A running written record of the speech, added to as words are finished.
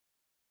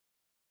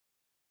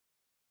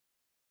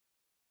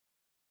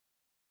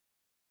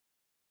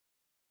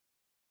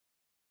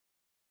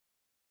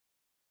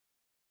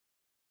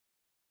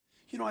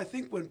You know, I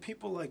think when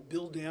people like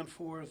Bill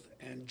Danforth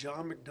and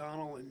John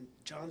McDonnell and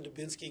John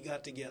Dubinsky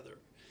got together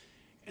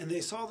and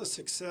they saw the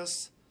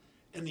success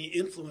and the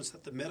influence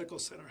that the medical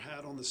center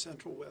had on the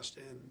Central West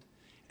End,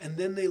 and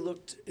then they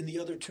looked in the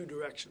other two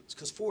directions,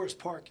 because Forest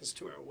Park is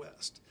to our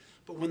west.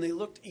 But when they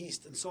looked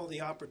east and saw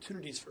the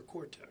opportunities for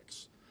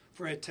Cortex,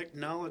 for a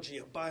technology,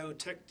 a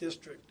biotech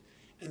district,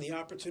 and the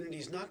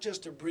opportunities not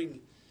just to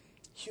bring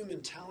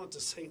human talent to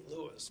St.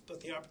 Louis,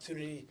 but the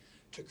opportunity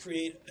to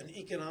create an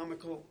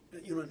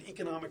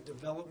economic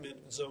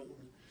development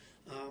zone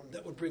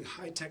that would bring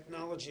high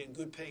technology and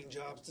good paying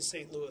jobs to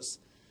St. Louis.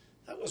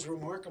 That was a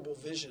remarkable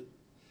vision.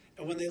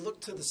 And when they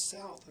looked to the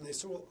south and they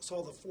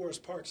saw the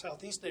Forest Park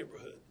Southeast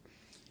neighborhood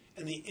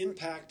and the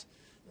impact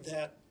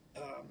that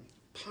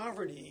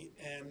poverty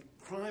and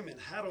crime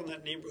had on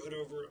that neighborhood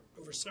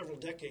over several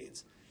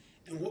decades,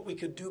 and what we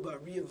could do by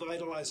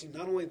revitalizing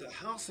not only the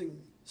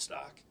housing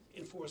stock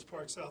in Forest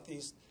Park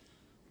Southeast,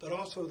 but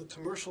also the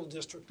commercial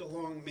district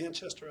along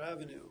Manchester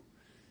Avenue.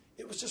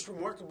 It was just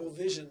remarkable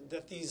vision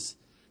that these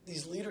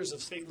leaders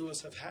of St.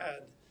 Louis have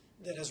had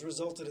that has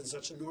resulted in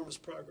such enormous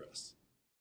progress.